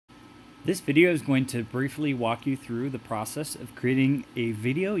This video is going to briefly walk you through the process of creating a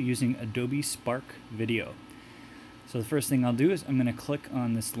video using Adobe Spark Video. So the first thing I'll do is I'm going to click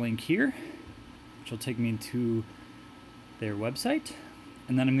on this link here, which will take me to their website.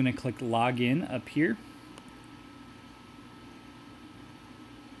 And then I'm going to click Login up here.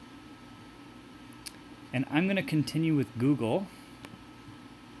 And I'm going to continue with Google.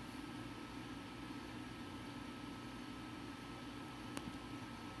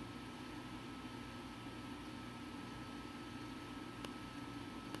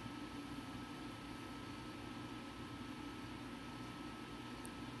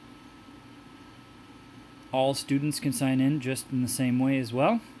 All students can sign in just in the same way as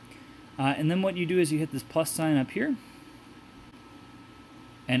well. And then what you do is you hit this plus sign up here.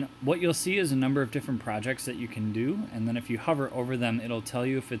 And what you'll see is a number of different projects that you can do. And then if you hover over them, it'll tell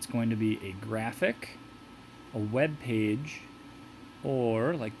you if it's going to be a graphic, a web page,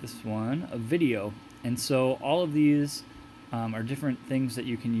 or like this one, a video. And so all of these are different things that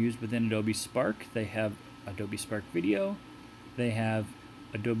you can use within Adobe Spark. They have Adobe Spark Video. They have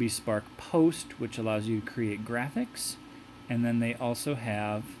Adobe Spark Post, which allows you to create graphics. And then they also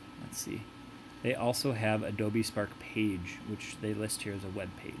have, they also have Adobe Spark Page, which they list here as a web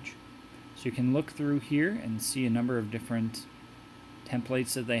page. So you can look through here and see a number of different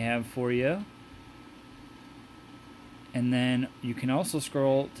templates that they have for you. And then you can also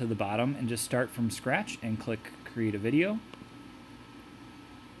scroll to the bottom and just start from scratch and click Create a Video.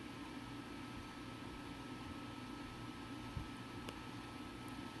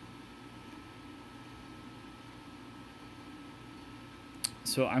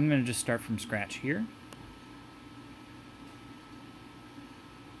 So I'm going to just start from scratch here.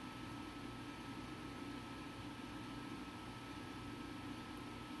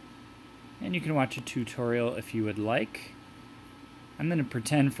 And you can watch a tutorial if you would like. I'm going to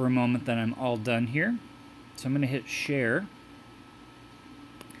pretend for a moment that I'm all done here. So I'm going to hit share.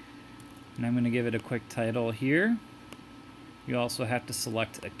 And I'm going to give it a quick title here. You also have to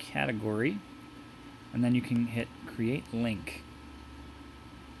select a category. And then you can hit create link.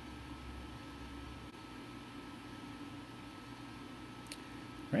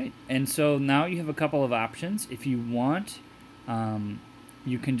 Right, and so now you have a couple of options. If you want,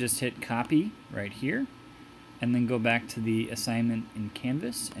 you can just hit copy right here and then go back to the assignment in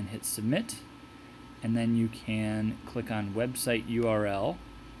Canvas and hit submit. And then you can click on website URL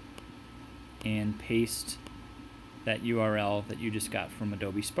and paste that URL that you just got from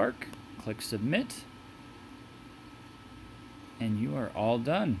Adobe Spark. Click submit and you are all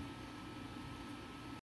done.